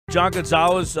John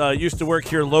Gonzalez used to work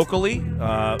here locally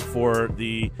for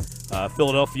the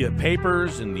Philadelphia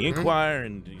papers and the Inquirer,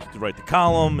 and he used to write the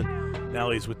column. And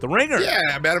now he's with the Ringer. Yeah,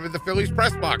 I met him in the Phillies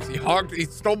press box. He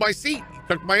stole my seat. He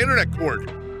took my internet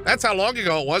cord. That's how long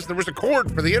ago it was. There was a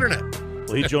cord for the internet.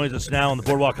 Well, he joins us now on the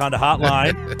Boardwalk Honda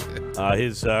Hotline.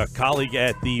 His colleague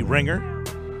at the Ringer,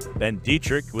 Ben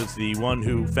Dietrich, was the one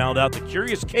who found out the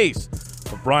curious case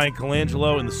of Bryan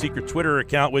Colangelo and the secret Twitter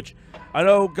account, which I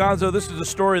know, Gonzo, this is a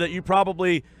story that you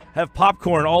probably have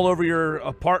popcorn all over your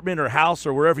apartment or house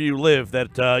or wherever you live,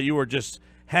 that you were just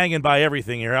hanging by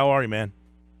everything here. How are you, man?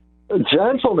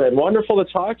 Gentlemen, wonderful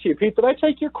to talk to you. Pete, did I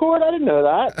take your cord? I didn't know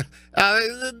that.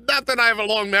 Not that I have a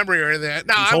long memory or anything.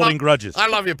 No, He's holding grudges. I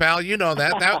love you, pal. You know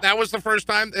that. That was the first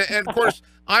time. And, of course,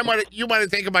 you might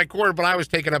have taken my cord, but I was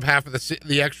taking up half of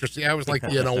the extra seat. I was like,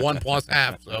 1 plus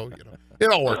half. So, it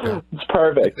all worked out. It's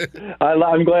perfect.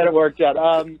 I'm glad it worked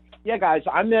out. Yeah, guys,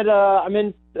 I'm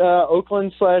in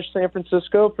Oakland/San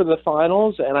Francisco for the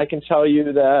finals, and I can tell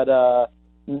you that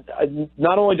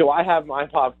not only do I have my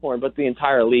popcorn, but the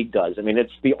entire league does. I mean,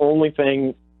 it's the only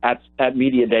thing at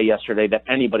Media Day yesterday that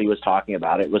anybody was talking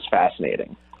about. It was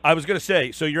fascinating. I was going to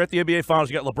say, so you're at the NBA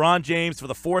Finals. You got LeBron James for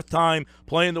the 4th time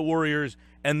playing the Warriors,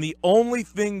 and the only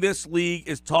thing this league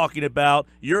is talking about,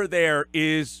 you're there,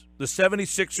 is the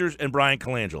 76ers and Bryan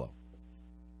Colangelo.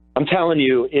 I'm telling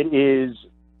you, it is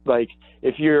like,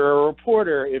 if you're a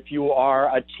reporter, if you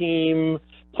are a team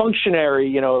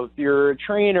functionary, if you're a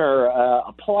trainer,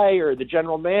 a player, the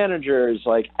general managers,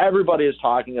 like, everybody is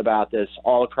talking about this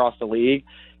all across the league,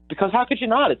 because how could you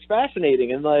not? It's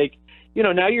fascinating. And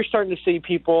now you're starting to see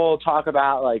people talk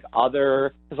about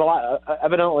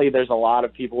evidently there's a lot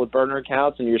of people with burner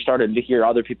accounts, and you're starting to hear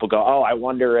other people go, oh, I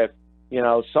wonder if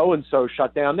so-and-so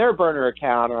shut down their burner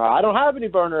account, or I don't have any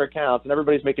burner accounts, and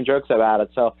everybody's making jokes about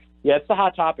it. So yeah, it's a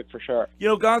hot topic for sure.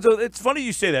 Gonzo, it's funny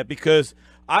you say that, because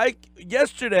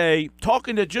yesterday,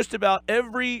 talking to just about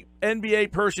every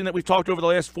NBA person that we've talked to over the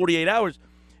last 48 hours,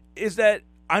 is that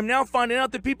I'm now finding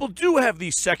out that people do have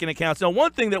these second accounts. Now,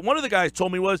 one thing that one of the guys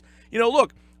told me was,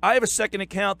 look, I have a second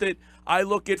account that I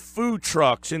look at food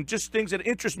trucks and just things that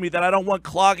interest me that I don't want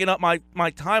clogging up my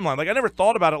timeline. Like, I never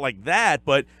thought about it like that,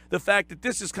 but the fact that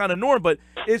this is kind of norm. But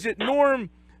is it norm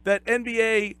that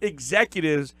NBA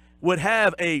executives would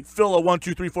have a fill of 1,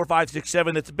 2, 3, 4, 5, 6,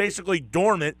 7 that's basically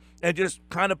dormant and just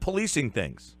kind of policing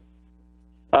things?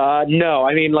 No.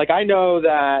 I mean, I know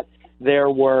that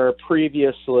there were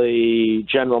previously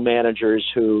general managers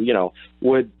who,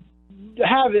 would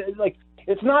have it.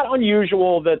 It's not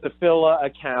unusual that the Phila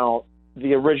account,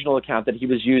 the original account that he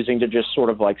was using to just sort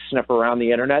of sniff around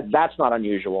the internet, that's not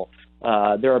unusual.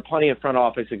 There are plenty of front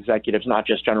office executives, not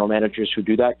just general managers, who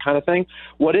do that kind of thing.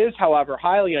 What is, however,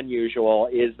 highly unusual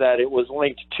is that it was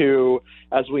linked to,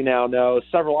 as we now know,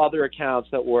 several other accounts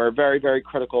that were very, very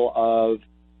critical of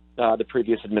the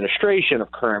previous administration,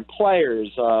 of current players,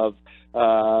 of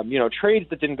trades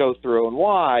that didn't go through and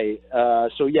why.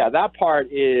 So, yeah, that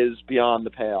part is beyond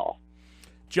the pale.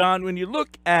 John, when you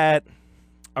look at,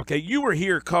 you were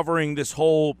here covering this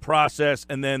whole process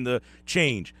and then the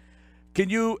change. Can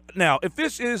you, now, if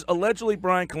this is allegedly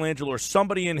Bryan Colangelo or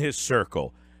somebody in his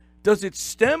circle, does it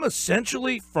stem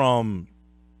essentially from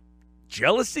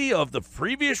jealousy of the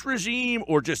previous regime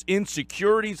or just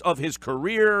insecurities of his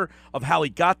career, of how he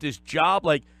got this job?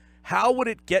 How would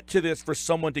it get to this for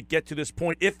someone to get to this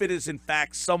point if it is, in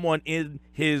fact, someone in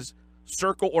his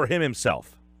circle or him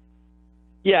himself?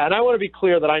 Yeah, and I want to be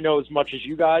clear that I know as much as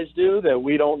you guys do, that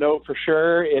we don't know for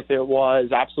sure if it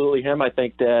was absolutely him. I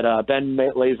think that Ben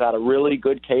lays out a really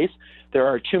good case. There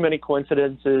are too many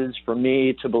coincidences for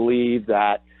me to believe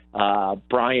that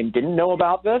Bryan didn't know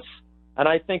about this. And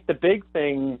I think the big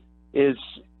thing is,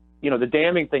 the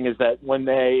damning thing is that when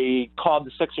they called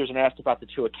the Sixers and asked about the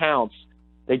 2 accounts,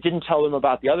 they didn't tell them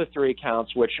about the other 3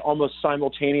 accounts, which almost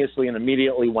simultaneously and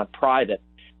immediately went private.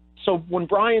 So when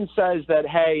Bryan says that,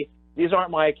 hey, these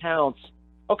aren't my accounts,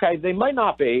 okay, they might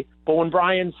not be, but when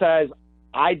Bryan says,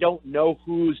 I don't know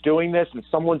who's doing this and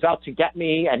someone's out to get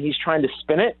me and he's trying to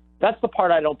spin it, that's the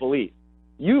part I don't believe.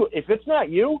 If it's not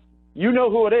you, you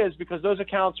know who it is, because those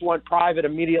accounts went private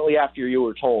immediately after you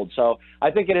were told. So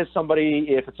I think it is somebody,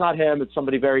 if it's not him, it's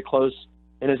somebody very close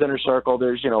in his inner circle.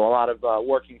 There's, a lot of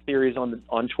working theories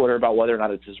on Twitter about whether or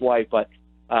not it's his wife, but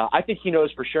I think he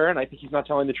knows for sure, and I think he's not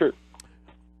telling the truth.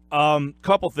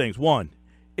 Couple things. One,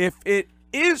 if it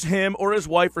is him or his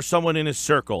wife or someone in his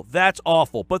circle, that's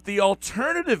awful. But the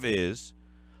alternative is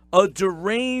a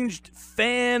deranged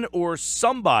fan or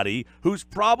somebody who's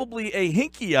probably a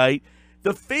Hinkyite.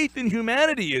 The faith in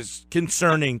humanity is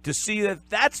concerning to see that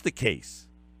that's the case.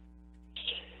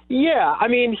 Yeah, I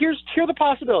mean, here are the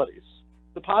possibilities.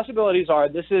 the possibilities are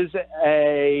this is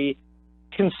a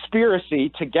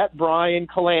conspiracy to get Bryan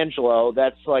Colangelo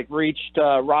that's like reached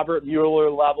Robert Mueller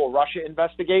level Russia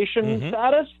investigation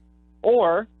status,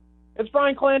 or it's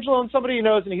Bryan Colangelo and somebody who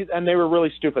knows and they were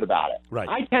really stupid about it. Right.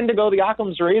 I tend to go the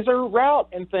Occam's razor route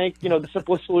and think, the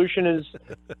simplest solution is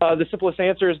the simplest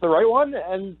answer is the right one,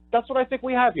 and that's what I think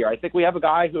we have here. I think we have a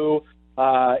guy who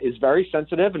is very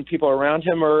sensitive, and people around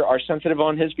him are sensitive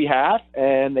on his behalf,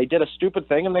 and they did a stupid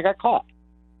thing and they got caught.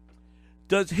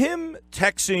 Does him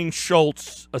texting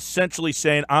Schultz essentially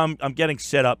saying, I'm getting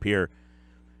set up here,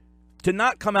 to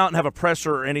not come out and have a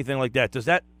presser or anything like that, does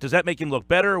that make him look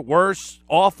better, worse,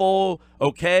 awful,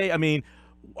 okay? I mean,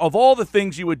 of all the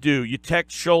things you would do, you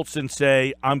text Schultz and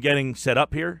say, I'm getting set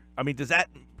up here? I mean, does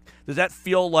that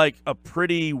feel like a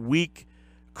pretty weak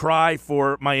cry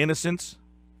for my innocence?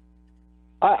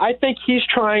 I think he's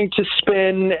trying to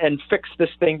spin and fix this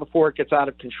thing before it gets out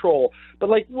of control. But,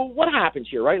 what happens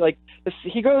here, right?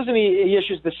 He goes and he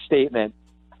issues this statement,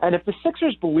 and if the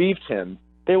Sixers believed him,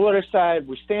 they would have said,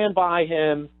 we stand by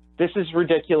him. This is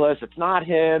ridiculous. It's not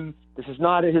him. This is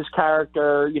not his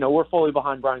character. We're fully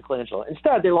behind Bryan Colangelo.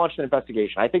 Instead, they launched an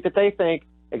investigation. I think that they think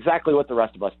exactly what the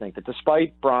rest of us think, that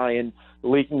despite Bryan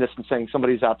leaking this and saying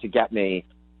somebody's out to get me,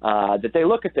 that they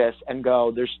look at this and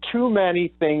go, there's too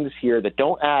many things here that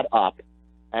don't add up,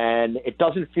 and it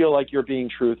doesn't feel like you're being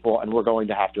truthful, and we're going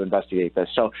to have to investigate this.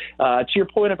 So to your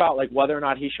point about whether or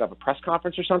not he should have a press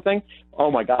conference or something,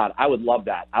 oh my God, I would love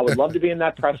that. I would love to be in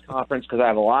that press conference because I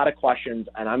have a lot of questions,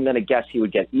 and I'm going to guess he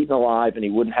would get eaten alive and he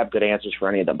wouldn't have good answers for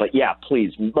any of them. But yeah,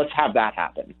 please, let's have that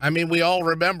happen. I mean, we all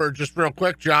remember, just real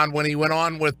quick, John, when he went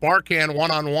on with Barkan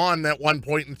one-on-one at one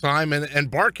point in time,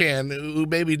 and Barkan, who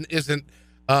maybe isn't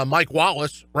Mike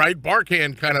Wallace, right?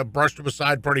 Barkan kind of brushed him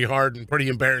aside pretty hard and pretty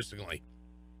embarrassingly.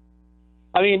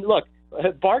 I mean, look,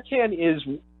 Barkan is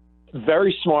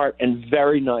very smart and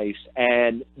very nice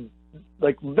and,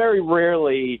 very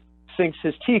rarely sinks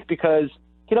his teeth because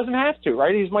he doesn't have to,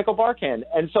 right? He's Michael Barkan.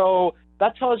 And so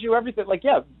that tells you everything.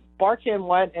 Barkan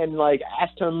went and,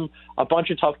 asked him a bunch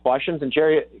of tough questions, and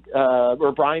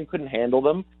Bryan couldn't handle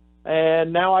them.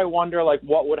 And now I wonder,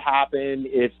 what would happen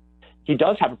if he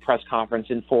does have a press conference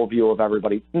in full view of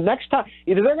everybody. Next time,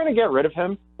 either they're going to get rid of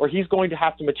him or he's going to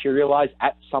have to materialize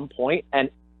at some point. And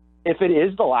if it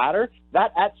is the latter,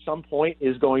 that at some point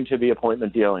is going to be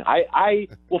appointment dealing. I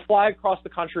will fly across the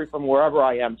country from wherever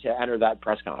I am to enter that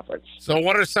press conference. So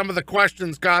what are some of the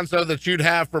questions, Gonzo, that you'd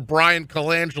have for Bryan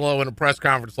Colangelo in a press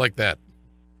conference like that?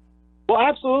 Well,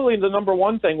 absolutely. The number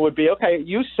one thing would be, okay,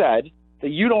 you said that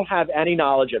you don't have any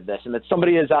knowledge of this and that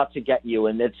somebody is out to get you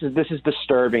and this is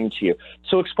disturbing to you.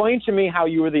 So explain to me how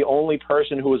you were the only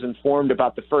person who was informed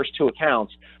about the first two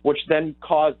accounts, which then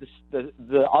caused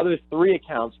the other three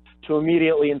accounts to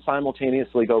immediately and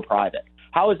simultaneously go private.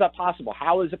 How is that possible?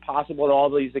 How is it possible that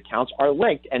all these accounts are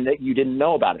linked and that you didn't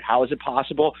know about it? How is it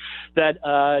possible that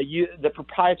the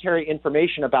proprietary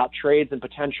information about trades and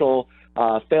potential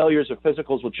failures or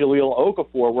physicals with Jahlil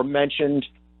Okafor were mentioned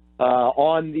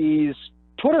on these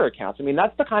Twitter accounts? I mean,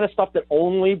 that's the kind of stuff that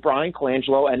only Bryan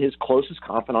Colangelo and his closest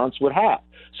confidants would have.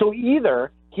 So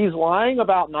either he's lying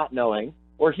about not knowing,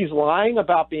 or he's lying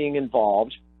about being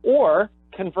involved, or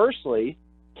conversely,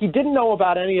 he didn't know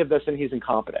about any of this and he's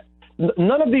incompetent.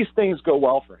 None of these things go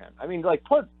well for him. I mean,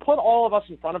 put all of us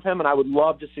in front of him, and I would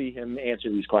love to see him answer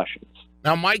these questions.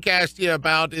 Now, Mike asked you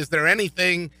about, is there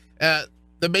anything that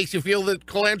makes you feel that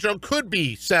Colangelo could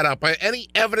be set up? Any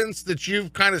evidence that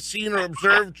you've kind of seen or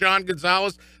observed, John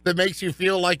Gonzalez, that makes you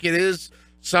feel like it is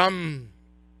some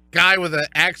guy with an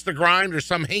axe to grind or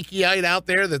some hankyite out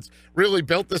there that's really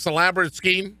built this elaborate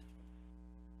scheme?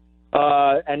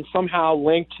 And somehow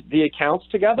linked the accounts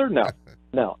together?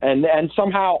 No. And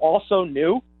somehow also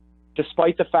knew,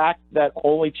 despite the fact that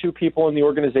only two people in the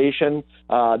organization,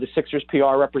 the Sixers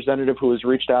PR representative who was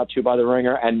reached out to by the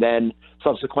Ringer and then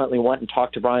subsequently went and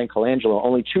talked to Bryan Colangelo,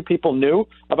 only two people knew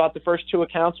about the first two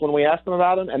accounts when we asked them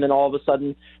about them, and then all of a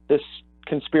sudden this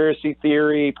conspiracy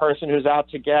theory person who's out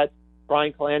to get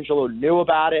Bryan Colangelo knew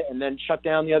about it and then shut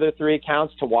down the other three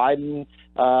accounts to widen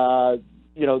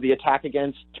the attack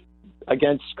against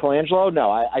Colangelo. No,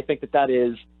 I think that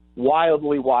is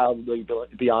wildly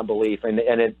beyond belief, and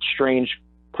it's strange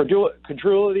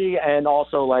credulity, and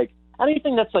also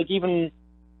anything that's even.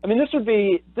 I mean, this would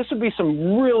be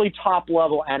some really top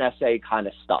level NSA kind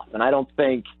of stuff, and I don't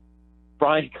think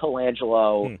Bryan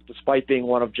Colangelo, despite being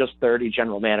one of just 30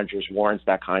 general managers, warrants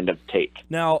that kind of take.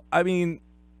 Now, I mean,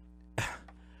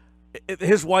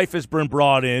 his wife has been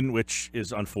brought in, which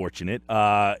is unfortunate.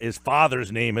 His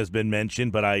father's name has been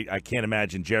mentioned, but I can't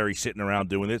imagine Jerry sitting around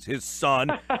doing this. His son,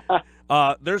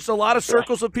 There's a lot of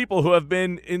circles of people who have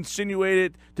been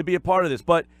insinuated to be a part of this.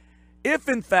 But if,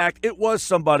 in fact, it was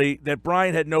somebody that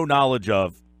Bryan had no knowledge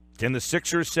of, can the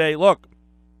Sixers say, look,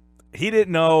 he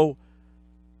didn't know,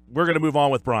 we're going to move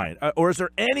on with Bryan? Or is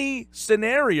there any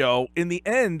scenario in the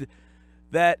end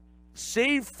that,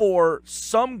 save for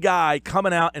some guy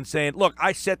coming out and saying, look,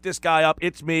 I set this guy up,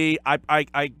 it's me,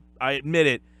 I admit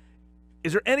it,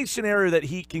 is there any scenario that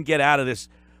he can get out of this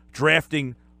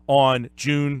drafting on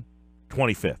June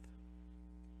 25th?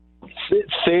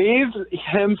 Save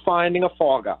him finding a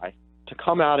fall guy to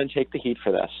come out and take the heat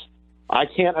for this. I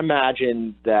can't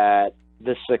imagine that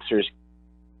the Sixers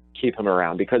keep him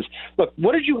around because, look,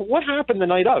 what happened the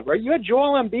night of, right? You had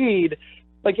Joel Embiid.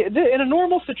 Like, in a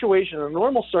normal situation, in a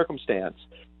normal circumstance,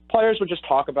 players would just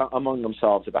talk about among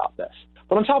themselves about this.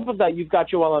 But on top of that, you've got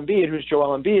Joel Embiid, who's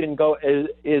Joel Embiid, and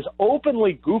is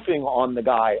openly goofing on the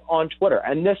guy on Twitter.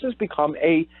 And this has become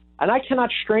and I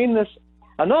cannot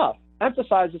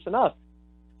emphasize this enough,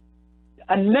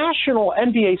 a national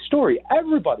NBA story.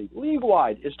 Everybody,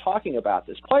 league-wide, is talking about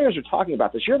this. Players are talking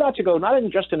about this. You're about to go not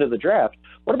even just into the draft.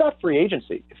 What about free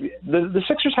agency? The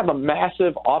Sixers have a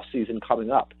massive offseason coming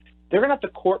up. They're going to have to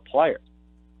court players.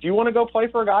 Do you want to go play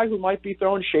for a guy who might be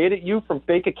throwing shade at you from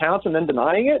fake accounts and then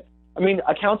denying it? I mean,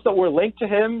 accounts that were linked to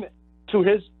him, to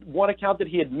his one account that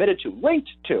he admitted to, linked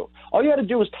to. All you had to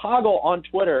do was toggle on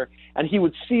Twitter, and he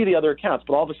would see the other accounts,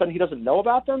 but all of a sudden he doesn't know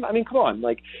about them? I mean, come on.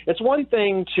 Like, it's one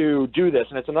thing to do this,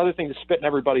 and it's another thing to spit in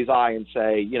everybody's eye and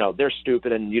say, they're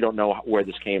stupid and you don't know where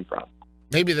this came from.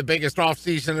 Maybe the biggest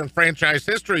offseason in franchise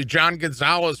history. John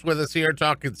Gonzalez with us here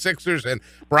talking Sixers and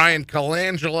Bryan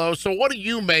Colangelo. So what do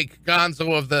you make,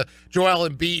 Gonzo, of the Joel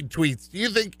Embiid tweets? Do you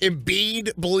think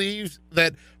Embiid believes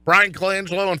that Bryan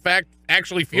Colangelo, in fact,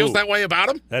 actually feels that way about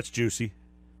him? That's juicy.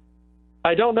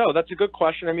 I don't know. That's a good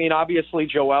question. I mean, obviously,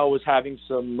 Joel was having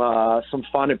some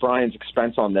fun at Bryan's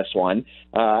expense on this one,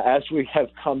 as we have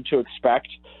come to expect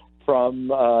from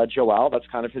Joel. That's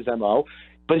kind of his MO.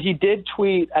 But he did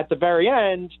tweet at the very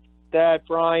end that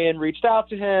Bryan reached out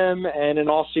to him, and in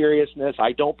all seriousness,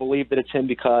 I don't believe that it's him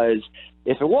because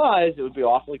if it was, it would be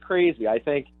awfully crazy. I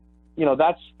think,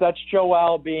 that's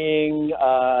Joel being,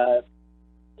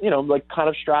 like kind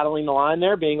of straddling the line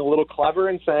there, being a little clever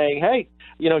and saying, hey,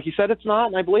 he said it's not,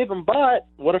 and I believe him, but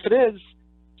what if it is?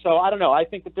 So I don't know. I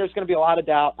think that there's going to be a lot of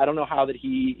doubt. I don't know how that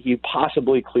he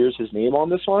possibly clears his name on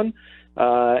this one.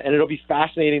 And it'll be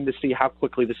fascinating to see how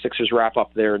quickly the Sixers wrap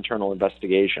up their internal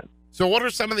investigation. So what are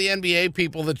some of the NBA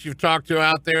people that you've talked to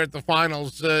out there at the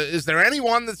finals? Is there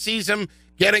anyone that sees him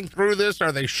getting through this?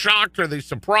 Are they shocked? Are they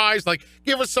surprised? Like,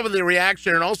 give us some of the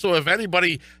reaction. And also, if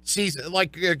anybody sees,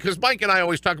 because Mike and I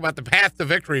always talk about the path to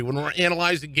victory when we're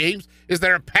analyzing games. Is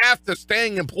there a path to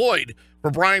staying employed for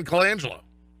Bryan Colangelo?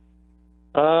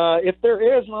 If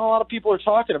there is, not a lot of people are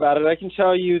talking about it. I can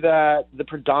tell you that the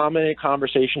predominant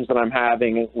conversations that I'm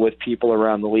having with people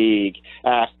around the league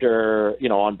after,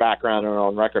 on background and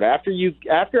on record,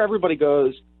 after everybody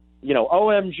goes,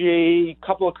 OMG,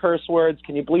 couple of curse words,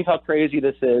 can you believe how crazy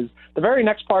this is? The very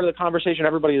next part of the conversation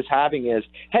everybody is having is,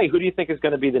 hey, who do you think is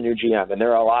going to be the new GM? And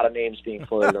there are a lot of names being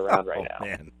floated around right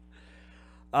now.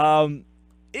 Man.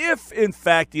 If, in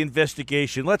fact, the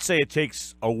investigation, let's say it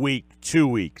takes a week, 2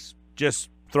 weeks, just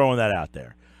throwing that out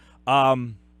there.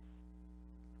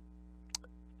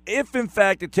 If, in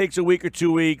fact, it takes a week or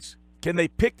 2 weeks, can they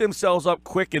pick themselves up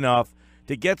quick enough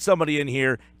to get somebody in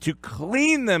here to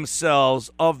clean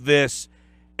themselves of this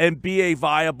and be a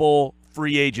viable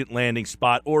free agent landing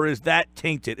spot? Or is that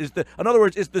tainted? In other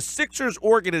words, is the Sixers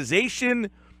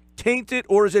organization tainted,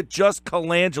 or is it just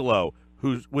Colangelo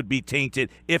who would be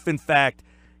tainted if, in fact,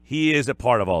 he is a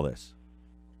part of all this?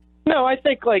 No, I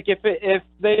think if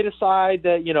they decide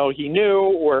that he knew,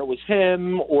 or it was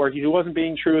him, or he wasn't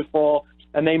being truthful,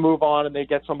 and they move on and they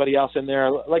get somebody else in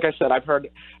there. Like I said, I've heard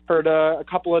a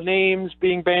couple of names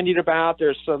being bandied about.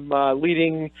 There's some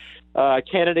leading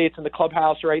candidates in the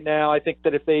clubhouse right now. I think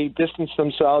that if they distance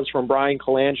themselves from Bryan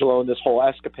Colangelo and this whole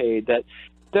escapade, that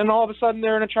then all of a sudden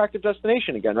they're an attractive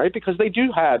destination again, right? Because they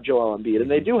do have Joel Embiid, and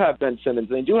they do have Ben Simmons,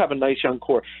 and they do have a nice young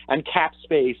core and cap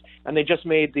space, and they just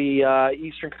made the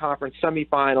Eastern Conference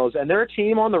semifinals, and they're a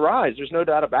team on the rise. There's no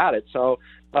doubt about it. So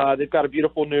they've got a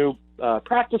beautiful new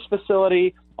practice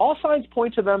facility. All signs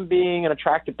point to them being an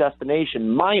attractive destination,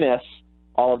 minus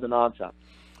all of the nonsense.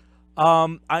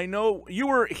 I know you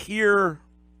were here.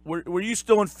 Were you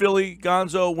still in Philly,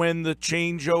 Gonzo, when the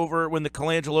changeover, when the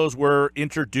Colangelos were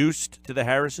introduced to the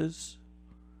Harrises?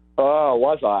 Oh,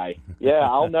 was I? Yeah,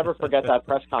 I'll never forget that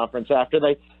press conference after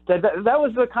that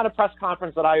was the kind of press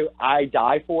conference that I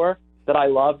die for, that I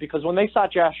love, because when they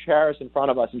sat Josh Harris in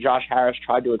front of us and Josh Harris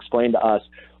tried to explain to us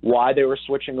why they were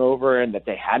switching over and that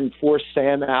they hadn't forced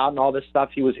Sam out and all this stuff.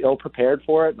 He was ill prepared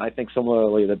for it, and I think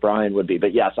similarly that Bryan would be.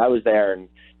 But yes, I was there, and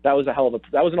that was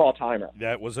an all-timer.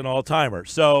 That was an all-timer.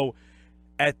 So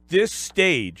at this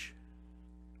stage,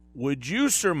 would you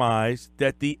surmise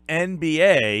that the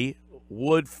NBA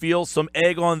would feel some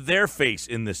egg on their face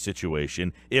in this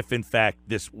situation if, in fact,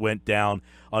 this went down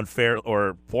unfair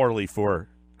or poorly for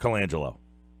Colangelo?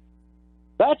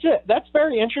 That's it. That's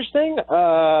very interesting.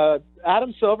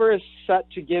 Adam Silver is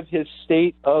set to give his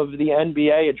State of the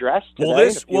NBA address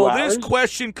today. Will this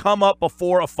question come up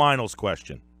before a finals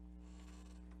question?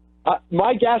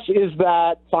 My guess is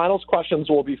that finals questions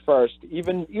will be first,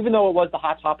 even though it was the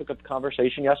hot topic of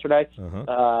conversation yesterday.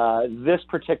 This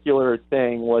particular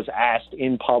thing was asked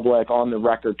in public on the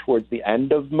record towards the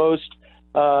end of most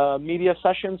media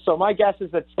sessions. So my guess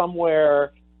is that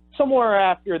somewhere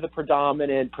after the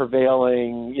predominant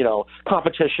prevailing,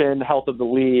 competition, health of the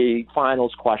league,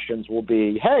 finals questions will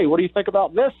be, hey, what do you think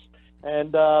about this?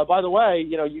 And by the way,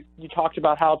 you talked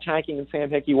about how tanking and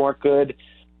Sam Hickey weren't good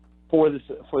for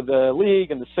the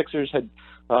league, and the Sixers had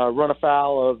run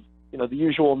afoul of the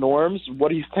usual norms. What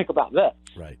do you think about this?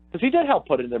 Right, because he did help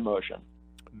put it in motion.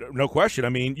 No question. I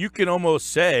mean, you can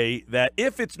almost say that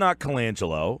if it's not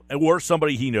Colangelo or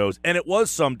somebody he knows, and it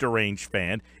was some deranged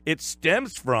fan, it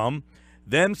stems from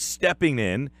them stepping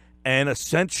in and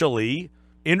essentially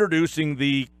introducing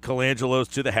the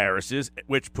Colangelos to the Harrises,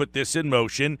 which put this in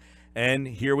motion, and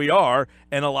here we are.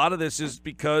 And a lot of this is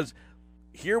because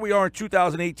here we are in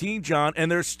 2018, John,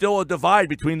 and there's still a divide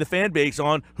between the fan base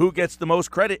on who gets the most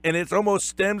credit, and it almost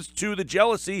stems to the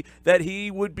jealousy that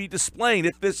he would be displaying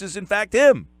if this is in fact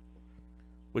him,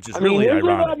 which is really ironic. Is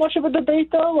there that much of a debate,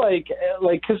 though?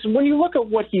 Because when you look at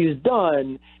what he's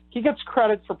done, he gets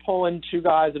credit for pulling two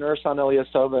guys in Ersan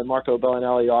Ilyasova and Marco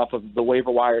Bellinelli off of the waiver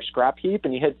wire scrap heap,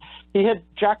 and he hit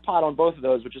jackpot on both of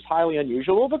those, which is highly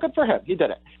unusual, but good for him. He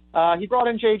did it. He brought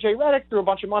in J.J. Redick, threw a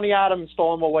bunch of money at him, and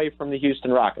stole him away from the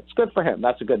Houston Rockets. Good for him.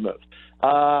 That's a good move.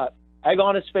 Egg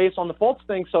on his face on the Fultz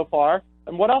thing so far,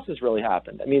 and what else has really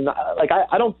happened? I mean,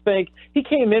 I don't think – he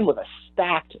came in with a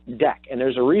stacked deck, and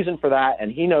there's a reason for that,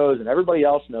 and he knows and everybody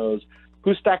else knows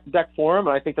who stacked the deck for him,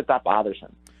 and I think that bothers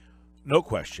him. No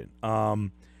question. There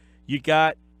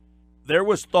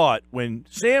was thought when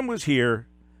Sam was here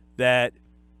that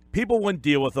people wouldn't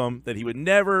deal with him, that he would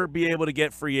never be able to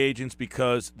get free agents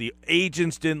because the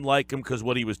agents didn't like him because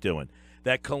what he was doing.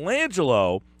 That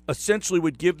Colangelo essentially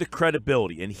would give the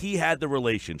credibility, and he had the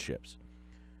relationships.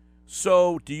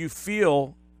 So do you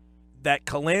feel that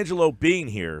Colangelo being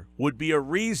here would be a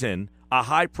reason a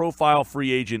high-profile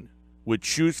free agent would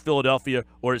choose Philadelphia,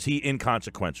 or is he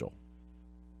inconsequential?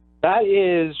 That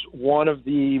is one of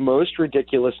the most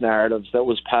ridiculous narratives that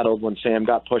was peddled when Sam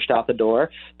got pushed out the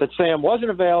door, that Sam wasn't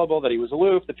available, that he was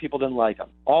aloof, that people didn't like him.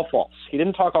 All false. He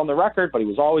didn't talk on the record, but he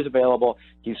was always available.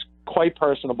 He's quite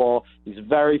personable. He's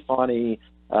very funny.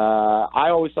 I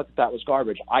always thought that was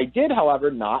garbage. I did,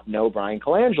 however, not know Bryan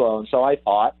Colangelo, and so I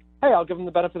thought, hey, I'll give him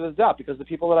the benefit of the doubt, because the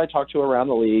people that I talked to around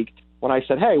the league, when I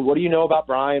said, hey, what do you know about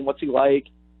Bryan? What's he like?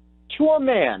 To a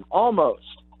man, almost.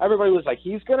 Everybody was like,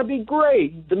 he's going to be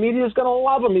great. The media is going to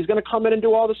love him. He's going to come in and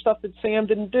do all the stuff that Sam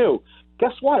didn't do.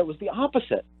 Guess what? It was the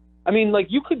opposite. I mean,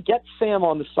 you could get Sam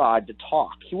on the side to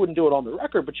talk. He wouldn't do it on the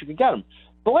record, but you could get him.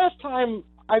 The last time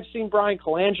I've seen Bryan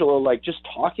Colangelo, just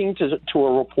talking to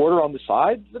a reporter on the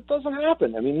side, that doesn't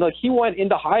happen. I mean, he went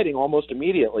into hiding almost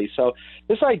immediately. So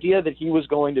this idea that he was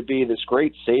going to be this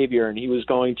great savior and he was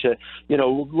going to,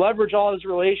 leverage all his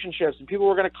relationships and people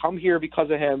were going to come here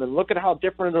because of him and look at how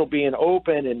different it'll be and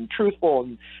open and truthful.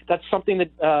 And that's something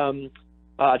that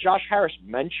Josh Harris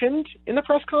mentioned in the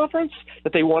press conference,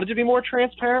 that they wanted to be more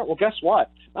transparent. Well, guess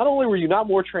what? Not only were you not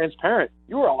more transparent,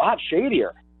 you were a lot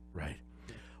shadier. Right.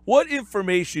 What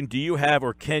information do you have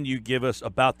or can you give us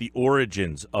about the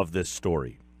origins of this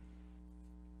story?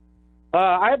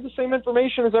 I have the same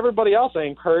information as everybody else. I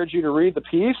encourage you to read the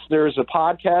piece. There's a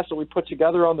podcast that we put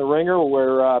together on The Ringer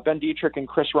where Ben Dietrich and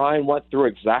Chris Ryan went through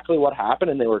exactly what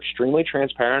happened, and they were extremely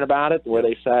transparent about it, where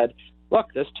they said,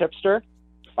 look, this tipster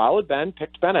followed Ben,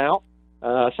 picked Ben out.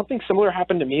 Something similar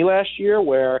happened to me last year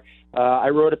where I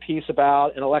wrote a piece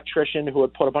about an electrician who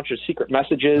had put a bunch of secret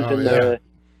messages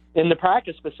in the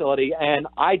practice facility, and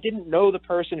I didn't know the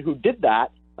person who did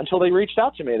that until they reached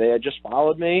out to me. They had just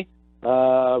followed me,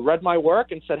 read my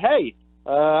work, and said, hey,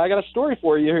 I got a story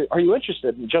for you. Are you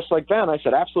interested? And just like Ben, I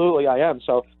said, absolutely, I am.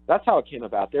 So that's how it came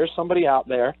about. There's somebody out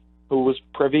there who was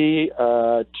privy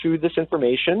to this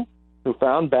information, who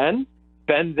found Ben,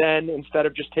 Ben then, instead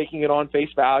of just taking it on face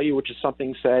value, which is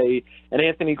something, say, an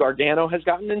Anthony Gargano has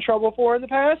gotten in trouble for in the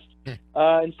past,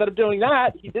 instead of doing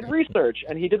that, he did research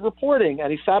and he did reporting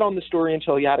and he sat on the story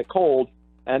until he had it cold.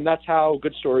 And that's how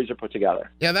good stories are put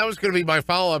together. Yeah, that was going to be my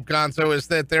follow-up, Gonzo, is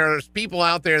that there's people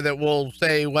out there that will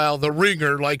say, well, the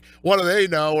Ringer, like, what do they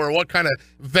know, or what kind of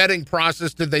vetting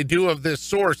process did they do of this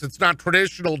source? It's not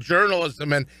traditional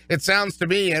journalism, and it sounds to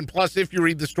me, and plus, if you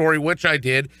read the story, which I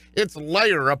did, it's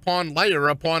layer upon layer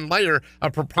upon layer, a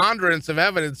preponderance of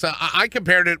evidence. I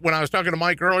compared it when I was talking to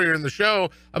Mike earlier in the show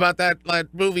about that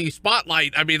movie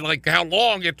Spotlight. I mean, like, how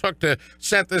long it took to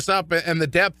set this up and the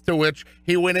depth to which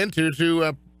he went into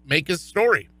to make his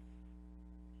story.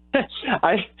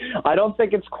 I don't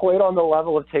think it's quite on the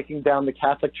level of taking down the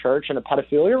Catholic Church and a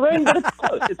pedophilia ring, but it's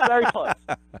close. It's very close.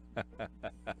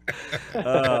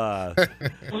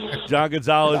 John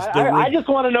Gonzalez. I just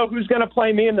want to know who's going to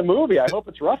play me in the movie. I hope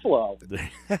it's Ruffalo.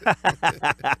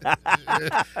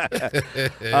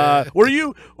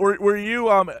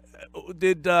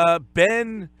 Did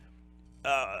Ben,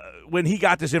 when he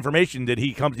got this information, did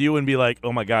he come to you and be like,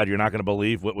 oh my God, you're not going to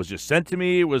believe what was just sent to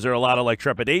me? Was there a lot of like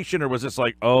trepidation, or was this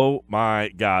like, oh my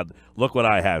God, look what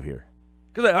I have here?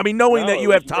 Because, I mean, knowing that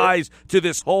you have ties to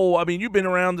this whole, I mean, you've been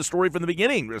around the story from the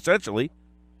beginning, essentially.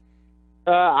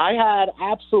 I had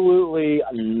absolutely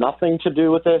nothing to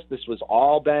do with this. This was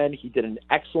all Ben. He did an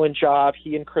excellent job.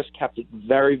 He and Chris kept it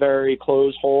very, very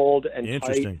close hold and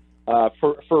Interesting. tight.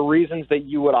 For reasons that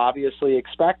you would obviously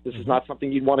expect. This is not something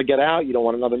you'd want to get out. You don't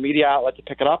want another media outlet to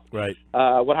pick it up. Right.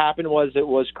 What happened was it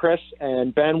was Chris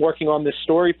and Ben working on this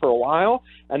story for a while,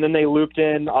 and then they looped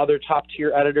in other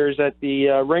top-tier editors at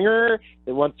the Ringer.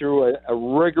 They went through a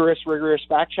rigorous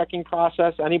fact-checking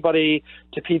process. Anybody,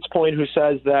 to Pete's point, who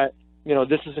says that, you know,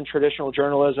 this isn't traditional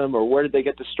journalism or where did they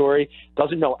get the story,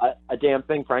 doesn't know a damn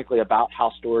thing, frankly, about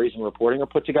how stories and reporting are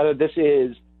put together. This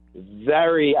is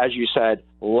very, as you said,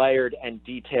 layered and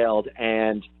detailed.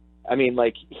 And I mean,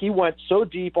 like, he went so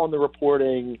deep on the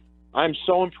reporting. I'm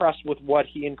so impressed with what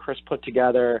he and Chris put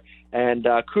together, and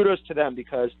kudos to them,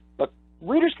 because look,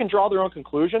 readers can draw their own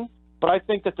conclusion, but I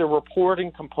think that the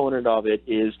reporting component of it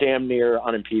is damn near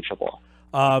unimpeachable.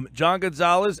 John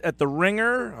Gonzalez at the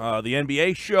Ringer, the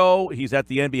NBA show. He's at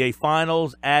the NBA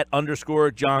Finals at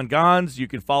 _John Gons. You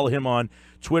can follow him on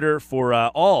Twitter for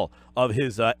all of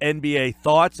his NBA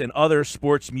thoughts and other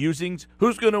sports musings.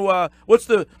 Who's going to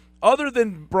other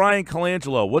than Bryan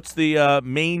Colangelo, what's the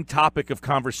main topic of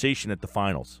conversation at the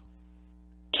Finals?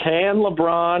 Can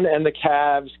LeBron and the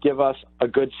Cavs give us a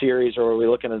good series, or are we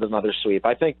looking at another sweep?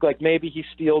 I think like maybe he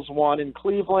steals one in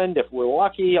Cleveland if we're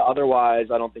lucky. Otherwise,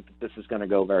 I don't think that this is going to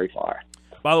go very far.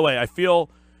 By the way, I feel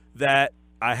that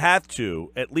I have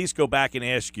to at least go back and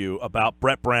ask you about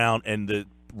Brett Brown and the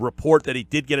report that he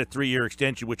did get a 3-year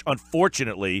extension, which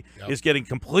unfortunately is getting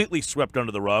completely swept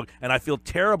under the rug. And I feel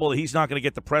terrible that he's not going to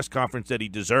get the press conference that he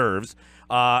deserves.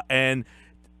 And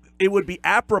it would be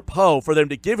apropos for them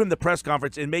to give him the press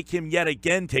conference and make him yet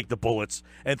again take the bullets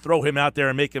and throw him out there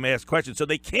and make him ask questions. So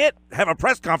they can't have a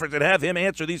press conference and have him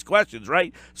answer these questions,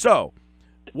 right? So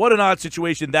what an odd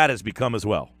situation that has become as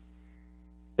well.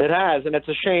 It has, and it's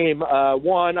a shame.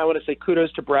 One, I want to say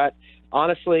kudos to Brett.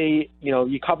 Honestly, you know,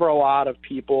 you cover a lot of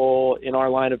people in our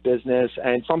line of business,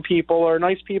 and some people are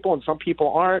nice people and some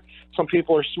people aren't. Some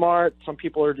people are smart, some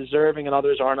people are deserving, and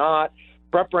others are not.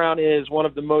 Brett Brown is one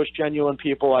of the most genuine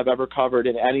people I've ever covered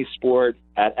in any sport,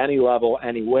 at any level,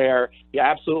 anywhere. He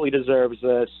absolutely deserves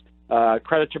this.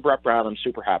 Credit to Brett Brown. I'm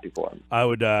super happy for him. I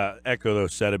would echo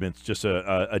those sentiments. Just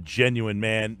a genuine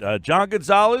man. John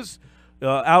Gonzalez,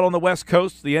 out on the West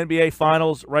Coast, the NBA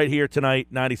Finals right here tonight,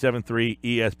 97.3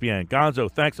 ESPN.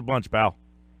 Gonzo, thanks a bunch, pal.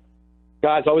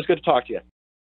 Guys, always good to talk to you.